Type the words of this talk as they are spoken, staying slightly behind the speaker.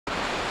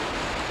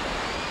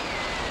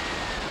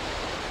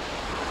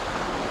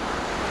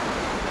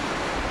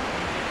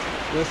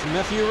with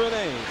nephew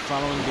Rene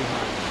following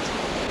behind.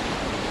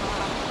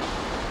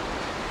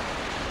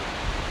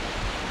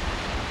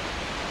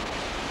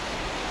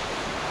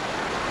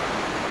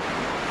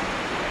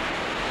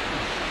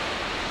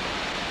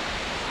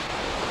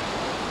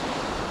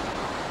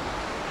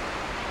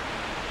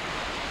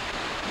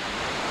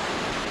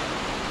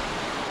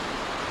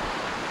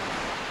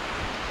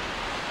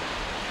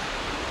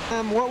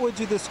 What would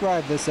you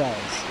describe this as? A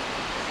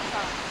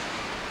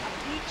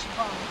beach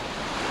bum.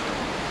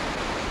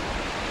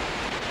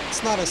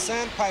 It's not a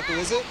sandpiper,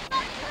 is it?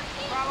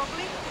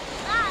 Probably.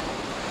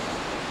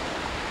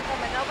 From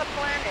another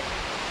planet.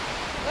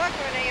 Look,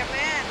 Renee, a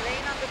man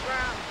laying on the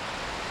ground.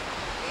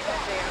 He's up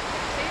there.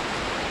 See?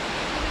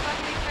 See the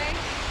ugly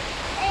face?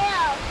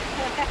 Ew.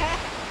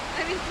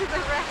 Let me see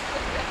the rest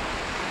of it.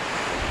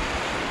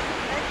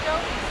 Let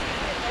Joey see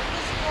it. Let's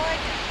destroy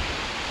it.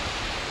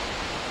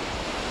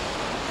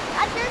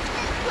 I'm just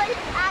going to put it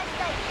out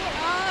like this.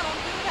 No,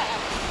 don't do that.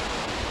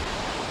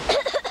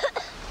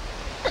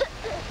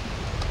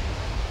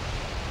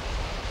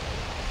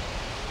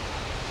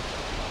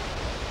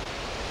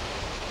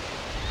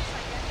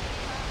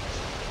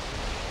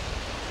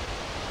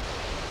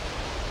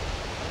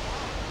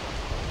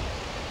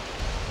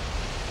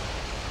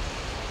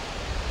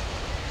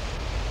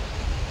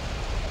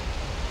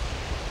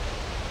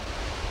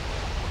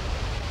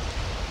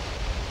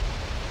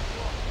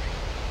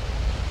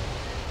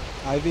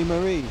 Ivy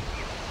Marie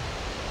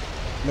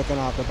looking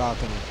out the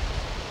balcony.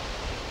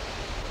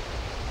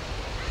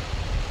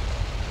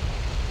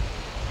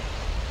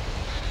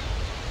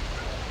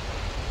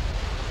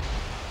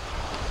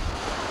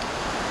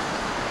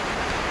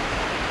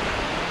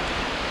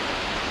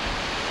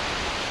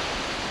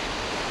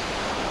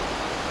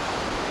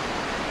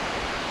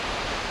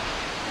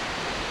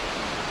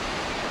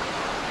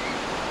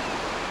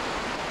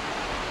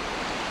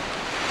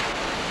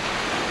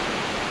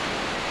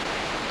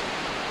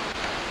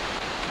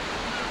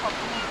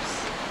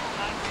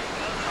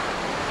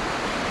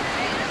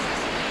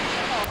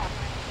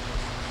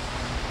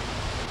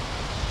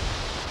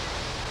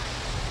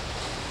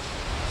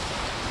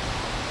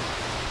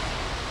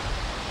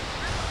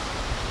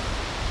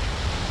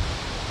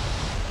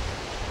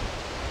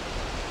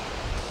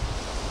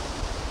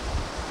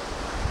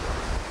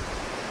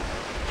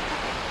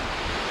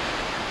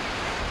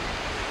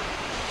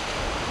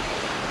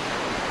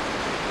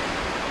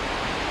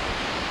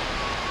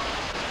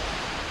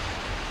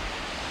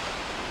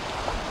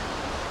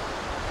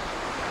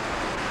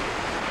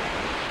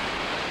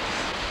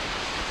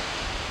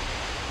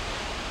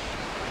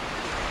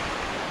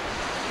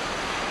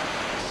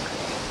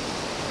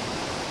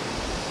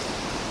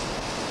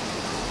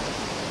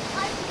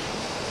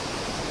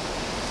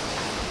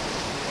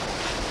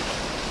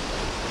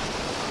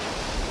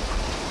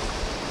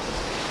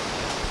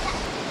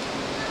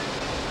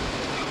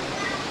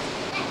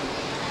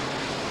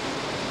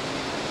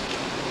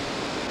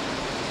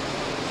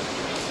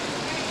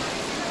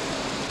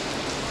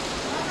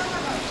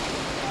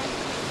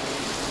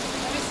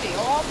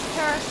 All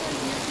persons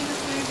using the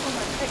swimming pool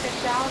must take a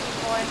shower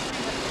before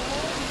entering the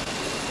pool.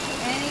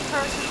 Any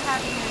person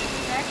having an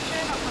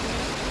infection or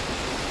community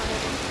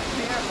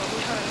but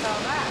we're going to tell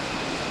that.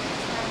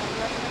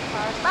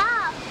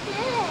 Bob,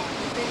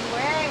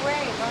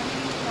 Wait, don't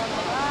need to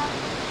know that.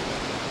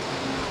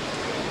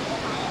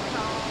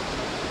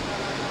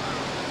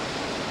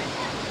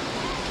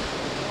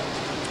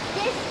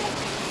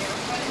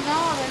 No,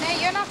 Renee,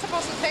 you're not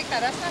supposed to take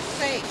that. That's not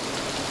safe.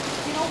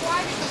 You know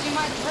why? Because you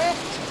might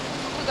drift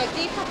to the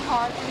deeper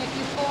part, and if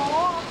you fall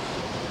off.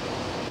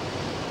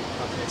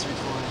 Okay, it's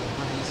recording.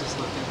 Honey, he's just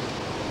looking.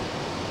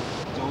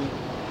 Don't.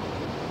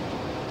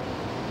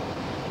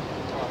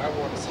 Oh, that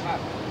water's hot.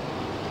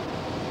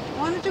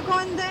 Why don't you go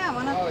in there?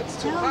 Oh, it's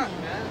too hot,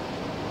 man.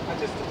 I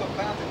just took a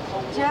bath in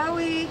cold water.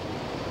 Joey.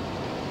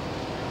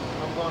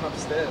 I'm going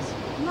upstairs.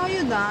 No,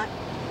 you're not.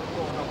 I'm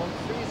going up. I'm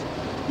freezing.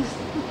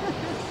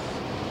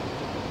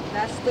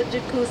 That's the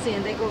jacuzzi,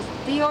 and they go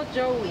Theo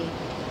Joey.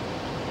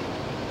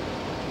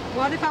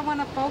 What if I want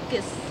to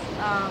focus?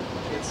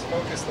 It's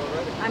focused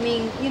already. I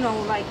mean, you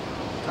know, like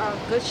a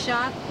good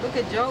shot. Look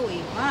at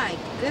Joey. My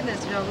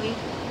goodness, Joey.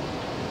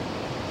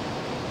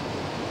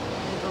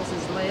 There goes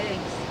his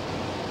legs.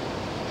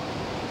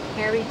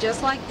 Harry,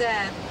 just like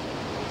that.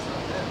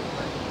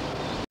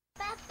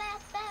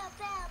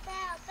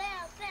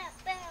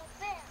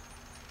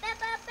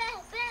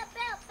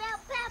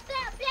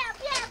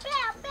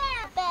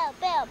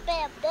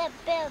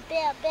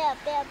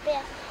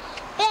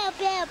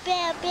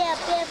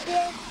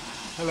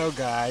 Hello,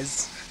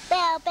 guys.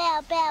 Where's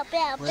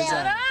that?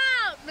 Shut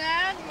up,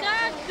 man.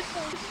 God,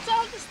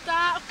 tell him to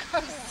stop.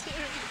 I'm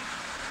serious.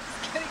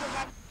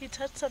 He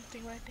touched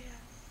something right there.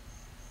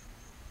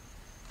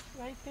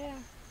 Right there.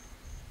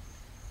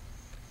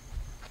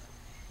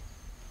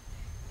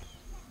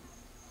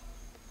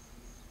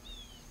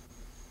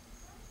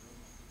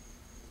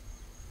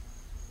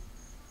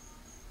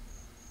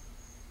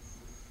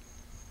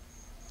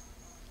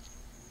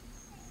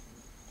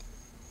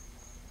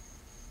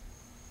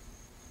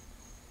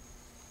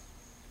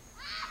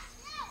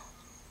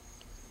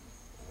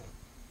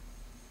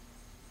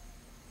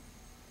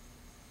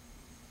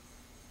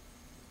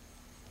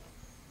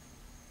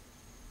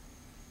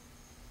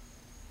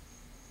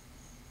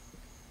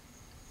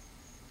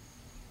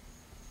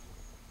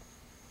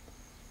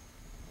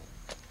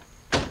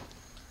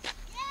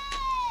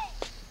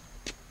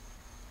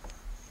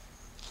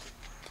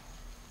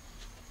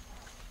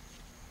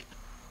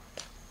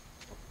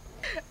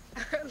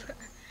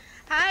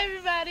 Hi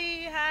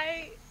everybody.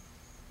 Hi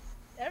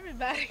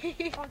everybody.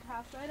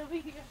 Podcast right over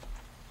here.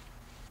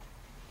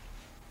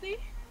 See?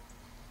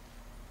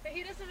 But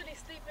he doesn't really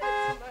sleep in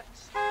it too much.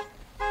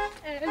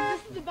 And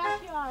this is the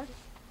backyard.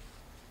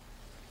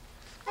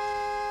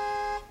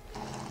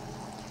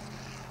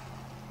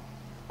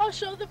 Oh,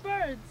 show the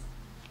birds.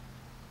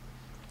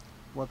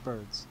 What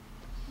birds?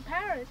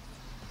 Parrots.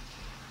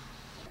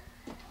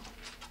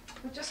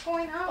 We're just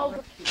going out.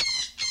 Oh,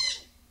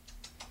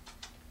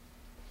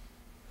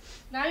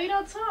 now you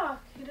don't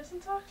talk. He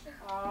doesn't talk.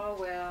 Oh,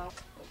 well.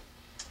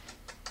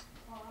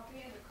 Oh, I'll be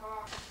in the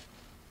car.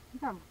 You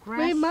got grass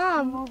Wait,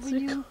 Mom. all over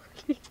you.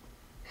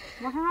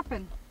 What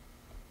happened?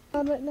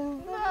 On right now.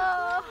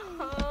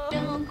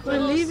 No.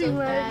 We're leaving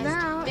right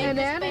now, and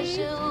Annie,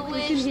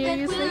 we can hear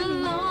you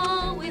singing.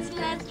 Always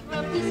last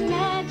from this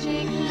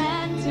magic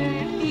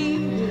lantern.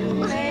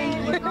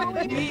 We're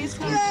going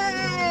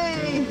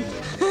Yay!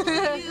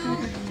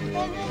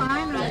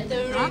 Finally.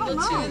 I don't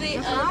know.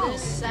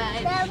 Just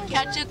how?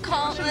 Catch a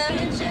call.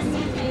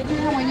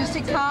 When you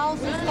see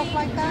cows and stuff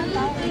like that,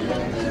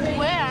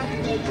 Where?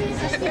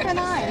 just keep an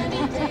eye.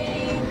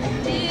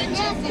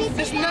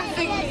 There's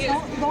nothing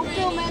here. Don't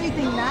film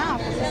anything now,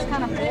 because it's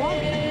kind of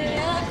boring.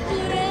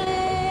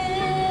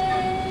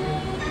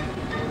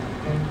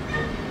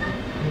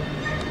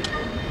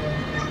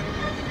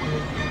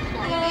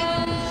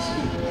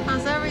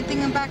 How's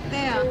everything back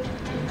there?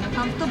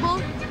 Comfortable?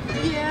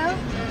 Yeah.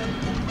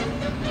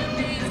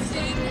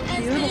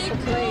 Beautiful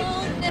place.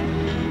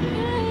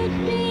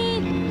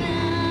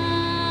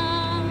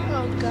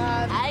 Oh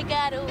God. I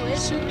gotta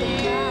wish you.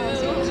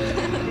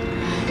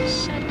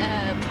 Shut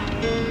up.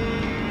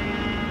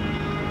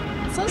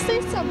 So say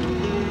something.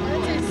 I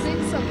didn't say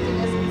sing something.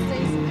 I said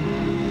say something.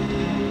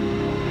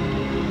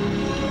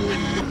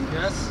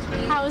 Yes?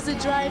 How is it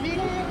driving?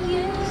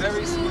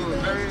 Very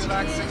smooth, very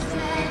relaxing.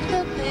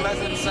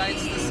 Pleasant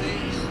sights to see.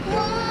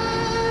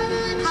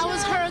 How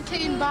was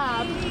Hurricane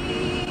Bob?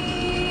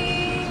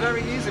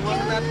 Very easy,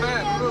 wasn't that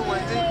bad. A little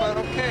windy, but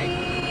okay.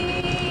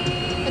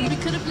 And we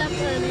could have left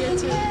earlier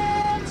too.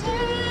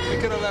 We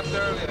could have left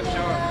earlier,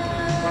 sure.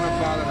 Wouldn't have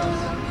bothered us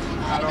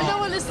at No all.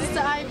 one listens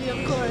to Ivy,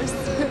 of course.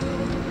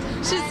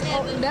 She's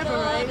never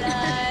right.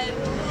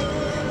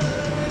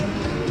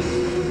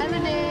 Hi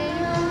Renee,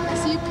 I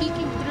see you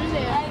peeking through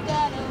there.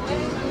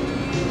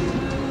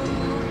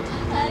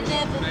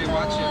 They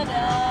watch it.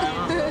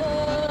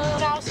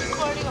 Now it's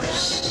recording. Oh,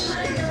 shh.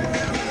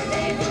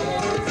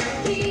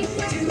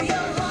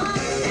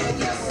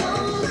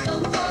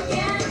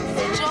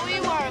 Joey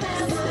works.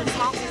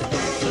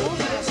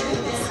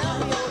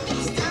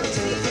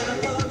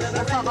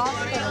 That's a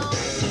hospital.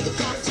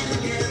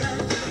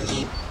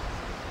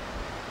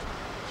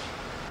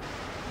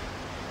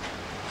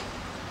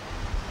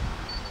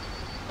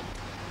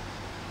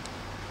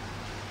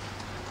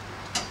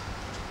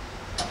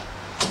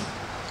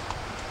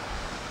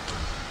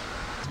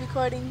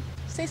 Recording.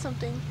 Say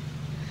something.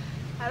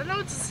 I don't know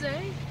what to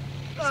say.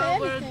 Say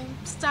We're anything.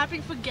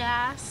 stopping for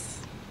gas.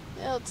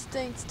 Ew, it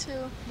stinks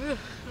too.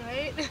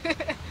 Right?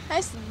 I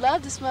used to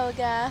love the smell of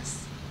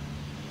gas.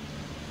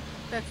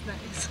 That's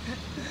nice.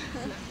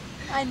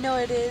 I know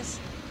it is.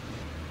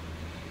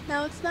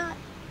 No, it's not.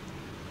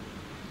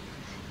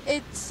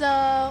 It's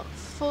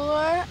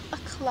 4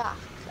 o'clock.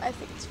 I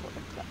think it's 4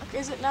 o'clock.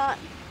 Is it not?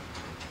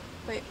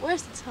 Wait,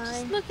 where's the time?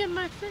 Just look at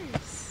my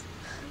face.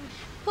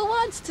 Who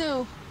wants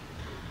to?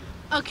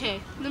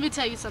 Okay, let me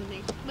tell you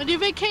something. When you're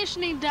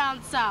vacationing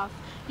down south,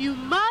 you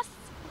must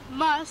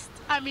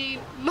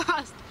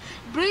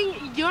bring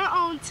your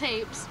own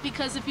tapes,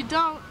 because if you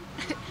don't,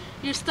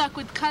 you're stuck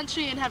with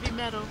country and heavy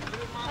metal.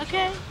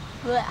 Okay?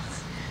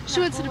 Blech. She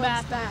went to the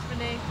bathroom,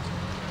 Renee.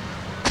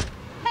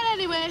 And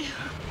anyway,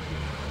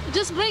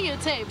 just bring your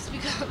tapes,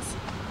 because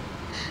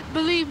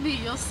believe me,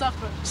 you'll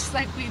suffer just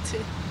like we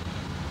do.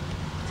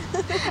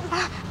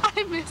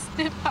 I miss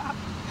hip hop.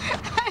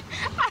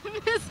 I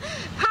miss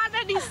Hot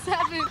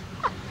 97.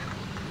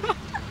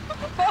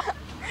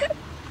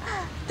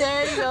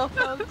 There you go,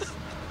 folks.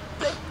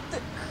 The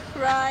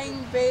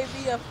crying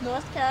baby of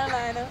North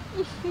Carolina.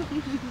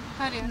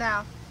 Honey,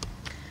 Now.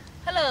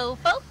 Hello,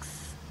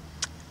 folks.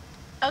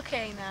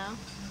 Okay, now.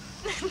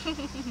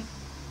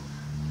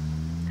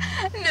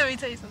 Let me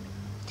tell you something.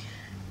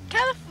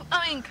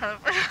 California.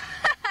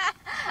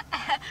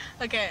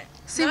 Okay.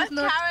 see what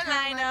North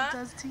Carolina Carolina.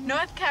 does to you?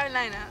 North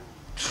Carolina.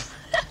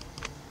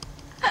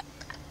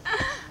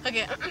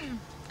 Okay.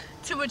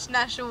 Too much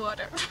natural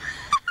water.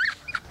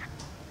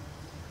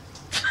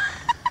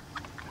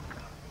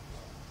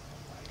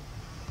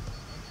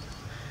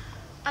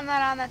 I'm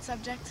not on that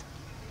subject.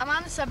 I'm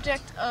on the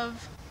subject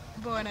of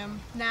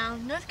boredom. Now,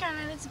 North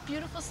Carolina is a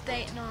beautiful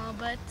state and all,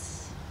 but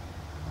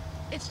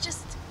it's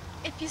just,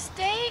 if you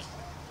stay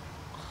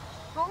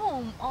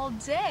home all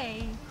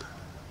day,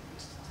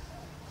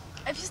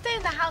 if you stay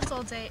in the house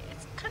all day,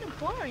 it's kind of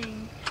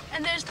boring.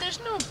 And there's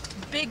no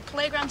big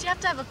playgrounds. You have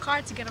to have a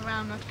car to get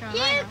around North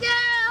Carolina. Here,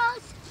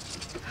 girls!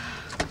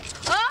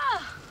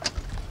 Oh!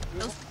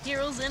 Those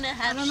heroes in a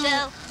half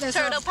shell.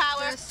 Turtle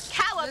power.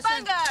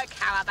 Cowabunga!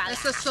 Cowabunga!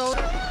 It's a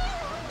soda.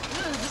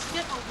 This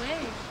get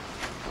away.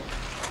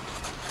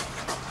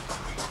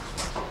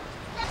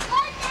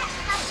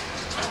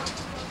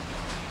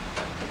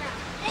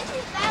 This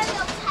is very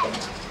okay.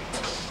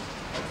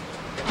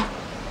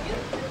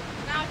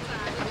 Now it's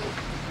not.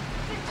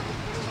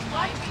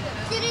 Right before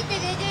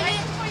your eyes.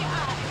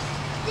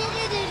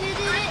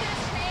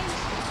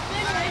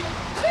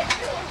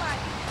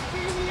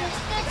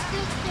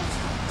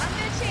 I'm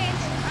gonna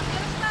change. I'm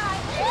gonna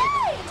slide.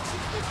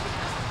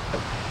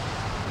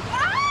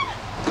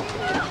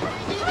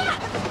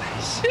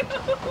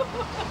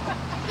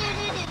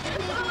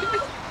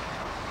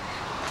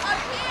 Up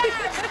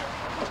here!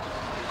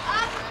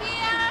 Up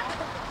here!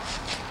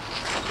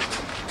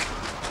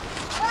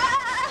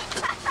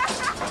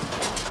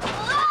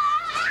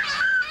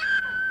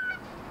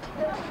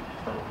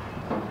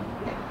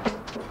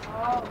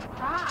 Oh,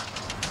 stop.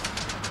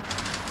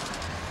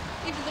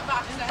 Even the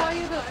box I tell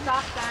you to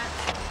stop that.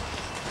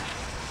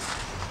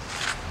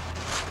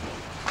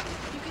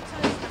 You can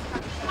tell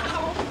it's not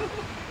coming.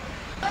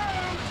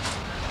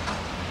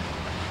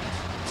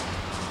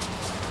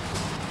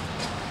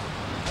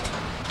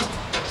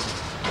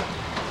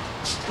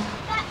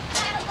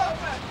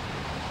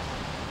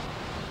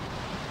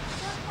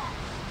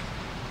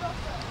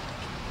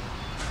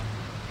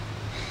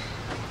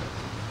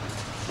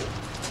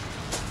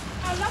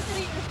 I'm not gonna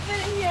even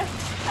fit in here.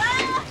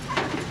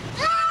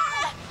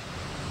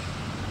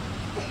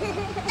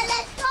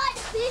 Let's try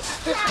the beach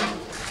now.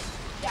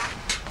 Yeah.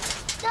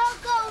 Don't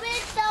go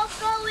in, don't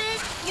go in.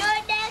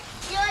 You're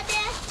next, you're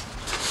next.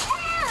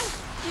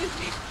 Excuse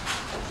me.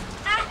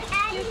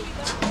 Excuse me,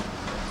 though.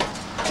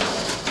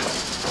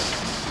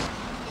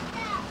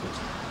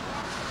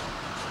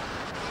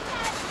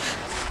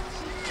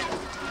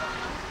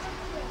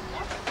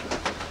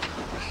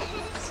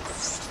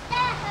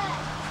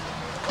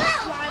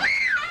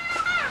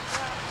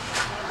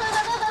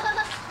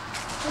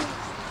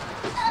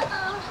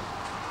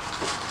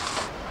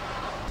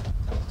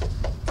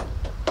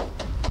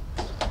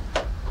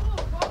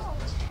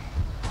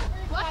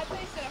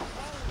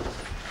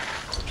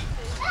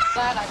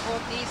 Glad I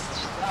bought these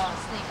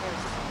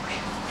sneakers.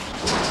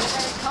 They're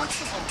very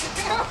comfortable.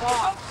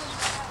 Soft.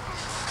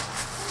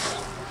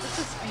 This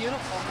is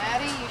beautiful,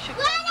 Maddie. You should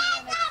come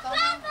here next summer.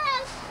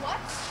 What?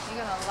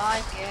 You're gonna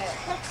like it,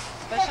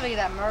 especially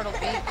that Myrtle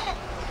Beach.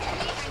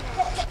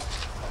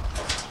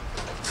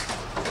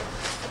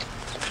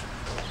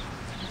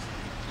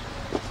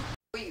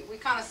 We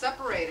kind of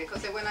separated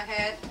because they went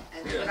ahead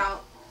and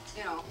without,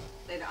 you know,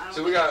 they don't.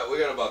 So we got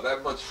about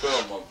that much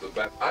film of the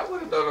back. I would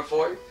have done it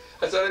for you.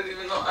 I said I didn't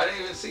even know. I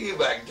didn't even see you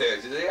back there.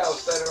 She said, "Yeah, I was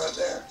standing right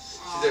there." She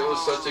said it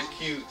was such a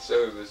cute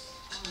service.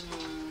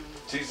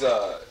 She's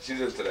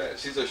into that.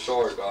 She's a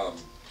short.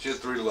 She's a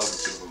 3-11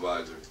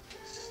 supervisor.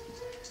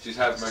 She's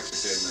half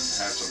Mexican and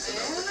half something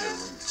else. I can't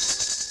remember.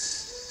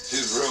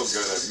 She's real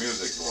good at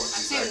music, boy. I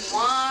seen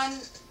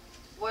one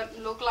what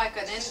looked like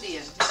an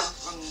Indian, you know,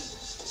 from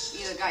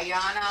either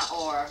Guyana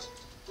or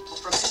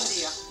from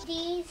India.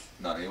 These.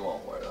 No, he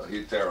won't wear those.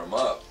 He'd tear them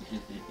up.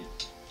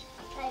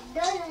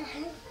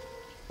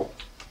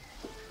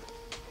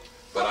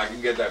 But I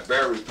can get that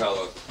bear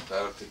repeller.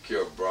 That'll take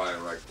care of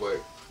Brian right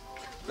quick.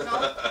 No.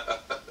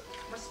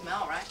 Must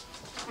smell, right?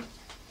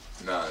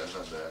 No, it's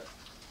not that.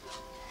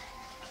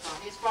 Oh,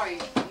 he's probably,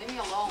 leave me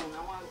alone.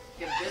 I want to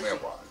get busy. Come here,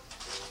 Brian.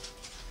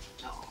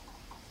 No.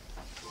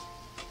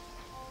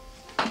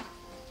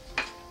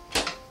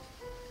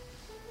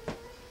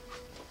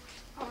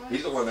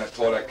 He's the one that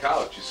tore that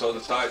couch. You saw the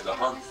side, the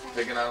hump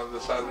taken out of the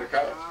side of the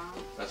couch?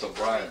 That's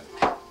O'Brien.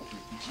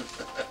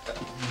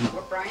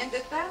 What, Brian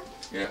did that?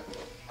 Yeah.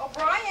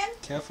 O'Brien?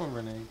 Careful,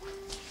 Renee.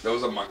 There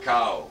was a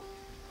Macau.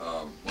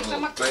 One He's of a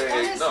those What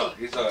big, is no,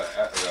 he? he's a, what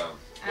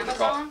do you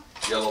call Amazon?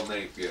 it? Yellow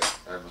nape, yeah,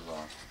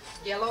 Amazon.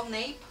 Yellow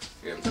nape?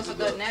 Yeah, Because of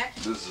this is the neck?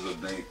 This is a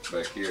nape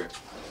back here.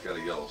 It's got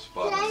a yellow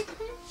spot on it.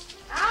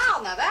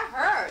 Ow, now that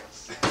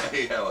hurts.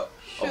 Yeah,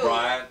 Shoot.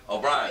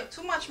 O'Brien.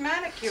 Too much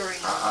manicuring.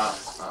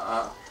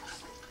 Calm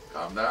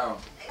down.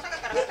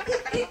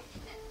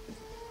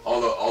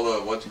 All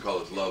the what you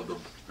call it loved them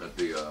at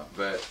the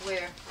vet.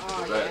 Where? At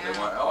Oh, the vet. yeah. They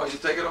went, oh, you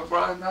taking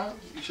O'Brien now?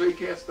 You sure you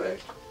can't stay?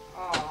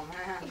 Oh,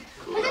 man.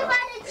 Cool down.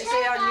 Is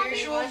it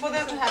unusual for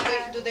them to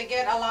have, do they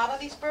get a lot of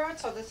these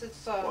birds, or this is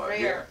What,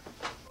 rare?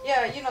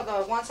 Yeah, you know,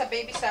 the ones that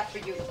baby sat for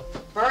you.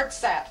 Bird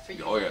sat for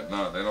you. Oh yeah,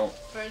 no, they don't.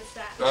 Bird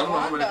sat. I don't know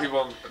how many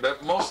Wanda.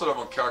 people. Most of them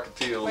are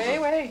cockatiels.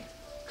 Wait.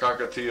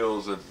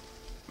 Cockatiels and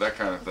that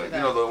kind of thing. You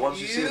know, the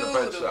ones you see in the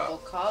pet Beautiful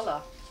shop.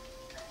 color.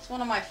 It's one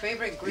of my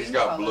favorite green He's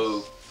got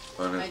colors.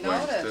 blue on his I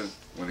wings too, noticed.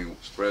 when he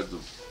spreads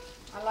them.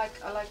 I like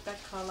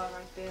that color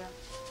right there.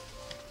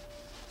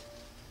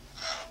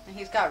 And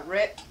he's got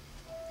red.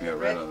 Yeah,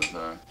 right on the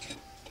side.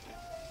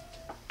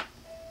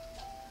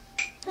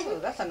 Ooh,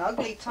 that's an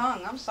ugly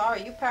tongue. I'm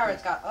sorry, you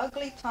parrots got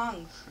ugly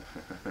tongues.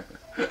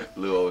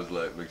 Lou always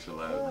makes you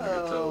laugh. I can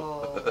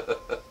Oh.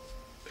 tell.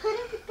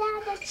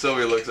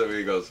 Sylvia looks at me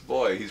and goes,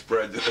 boy, he's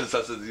prejudiced.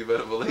 I said, you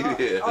better believe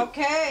it.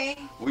 Okay.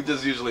 We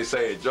just usually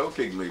say it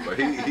jokingly, but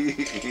he means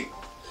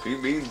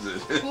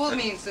it. Who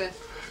means it?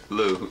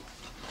 Lou.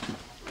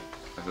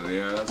 I I said,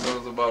 yeah, that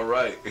sounds about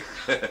right.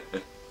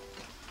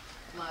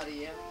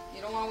 Maria,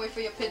 you don't want to wait for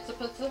your pizza?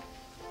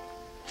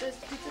 There's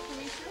pizza for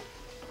me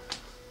too?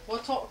 We're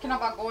talking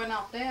about going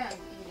out there and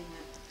eating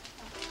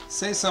it.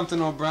 Say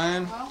something,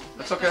 O'Brien. Well,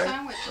 That's make a okay.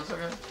 sandwich. That's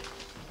okay.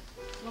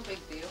 No big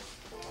deal.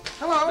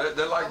 Hello.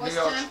 They're like I was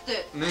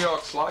tempted. New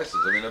York slices.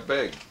 I mean, they're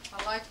big.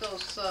 I like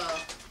those,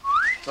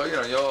 So, you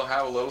know, you'll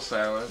have a little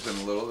sandwich and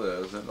a little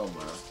this. It don't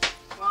matter.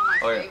 one of my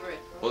Oh, yeah. favorite.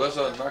 Well, that's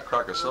a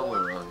nutcracker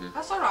somewhere around here.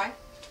 That's all right.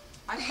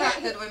 I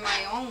cracked it with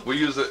my own. We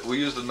use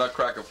the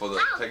nutcracker for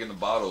taking the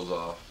bottles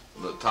off.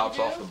 The tops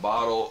off the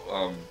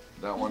bottle,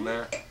 that one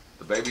there.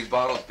 The baby's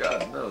bottles,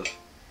 God knows.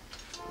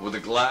 With the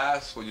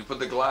glass, when you put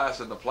the glass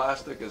in the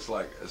plastic, it's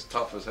like, it's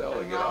tough as hell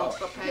to get Oh, off.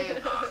 for pain.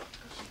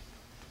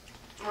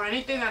 Or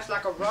anything that's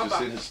like a You rubber.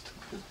 see this,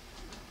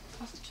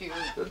 That's cute.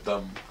 the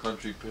dumb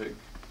country pig.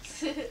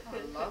 I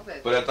love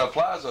it. But at the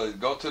plaza,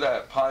 go to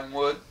that pine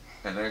wood,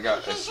 and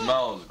it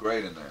smells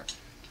great in there.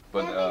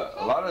 But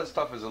a lot of the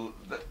stuff is,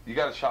 you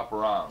got to shop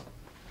around.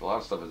 A lot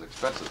of stuff is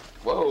expensive.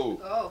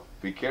 Whoa! Oh.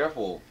 Be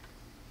careful,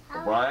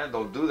 O'Brien.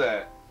 Don't do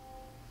that.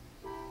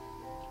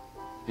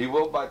 He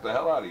will bite the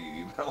hell out of you.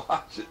 You better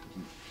watch it.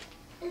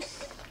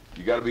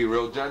 You got to be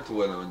real gentle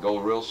with him and go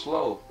real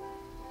slow.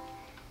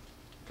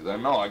 Cause I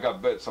know I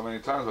got bit so many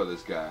times by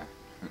this guy.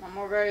 I'm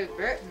already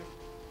bitten.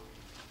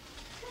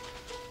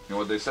 You know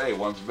what they say?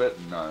 Once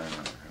bitten. No.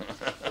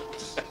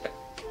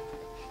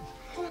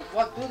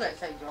 What do they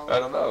say, Joe? I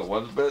don't know.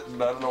 Once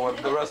bitten. I don't know what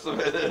the rest of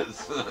it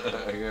is.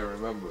 I can't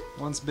remember.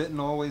 Once bitten,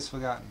 always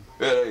forgotten.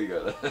 Yeah, there you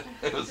go.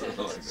 It was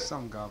something like that.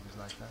 Some garbage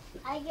like that.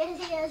 I guess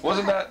he has.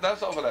 Wasn't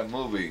that's off of that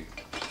movie?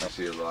 I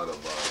see a lot of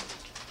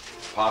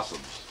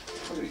possums.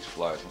 Look at these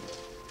flies.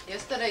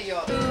 Yesterday,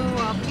 yo. To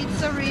a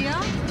pizzeria.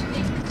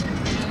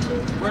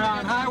 We're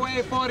on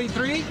Highway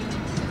 43.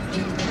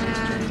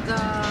 And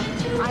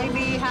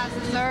Ivy has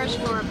a search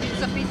for a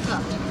pizza.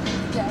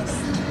 Yes.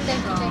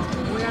 Thank you,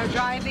 thank you. We are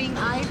driving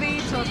Ivy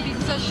to a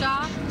pizza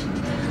shop.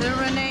 Little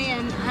Renee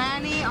and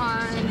Annie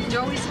are in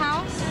Joey's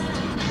house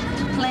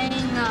playing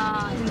in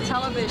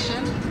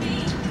television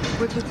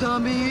with the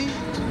dummy,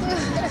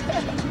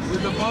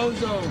 With the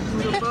bozo.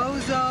 with the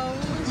bozo.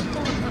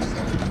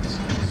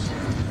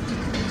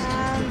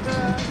 And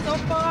so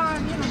far,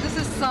 you know, this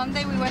is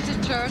Sunday. We went to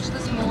church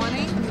this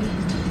morning.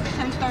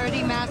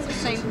 10:30 Mass of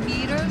St.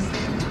 Peter's.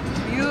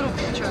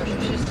 Beautiful church.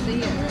 You should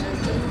see it.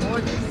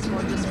 Gorgeous,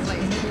 gorgeous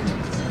place.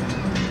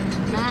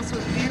 Mass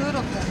was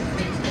beautiful.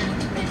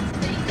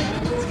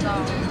 So,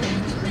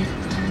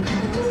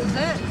 this is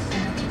it.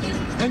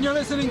 And you're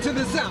listening to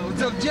the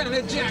sounds of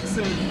Janet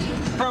Jackson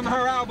from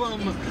her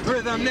album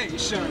Rhythm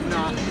Nation.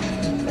 I'm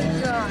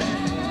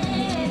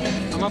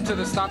up to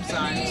the stop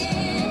signs.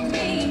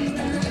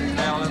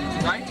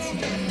 Right?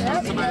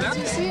 To my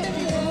left.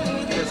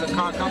 There's a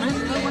car coming. I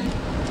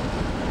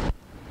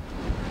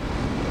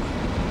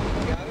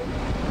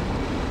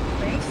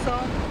think so.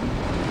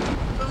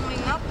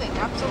 Filming nothing,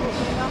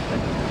 absolutely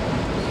nothing.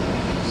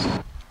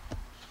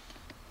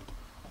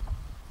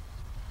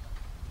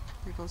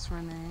 Here goes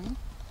Renee.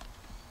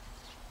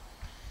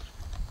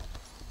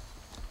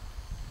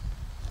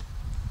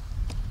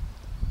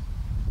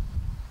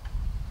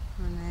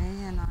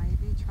 Renee and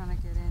Ivy trying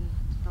to get in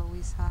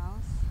Chloe's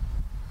house.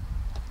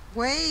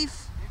 Wave!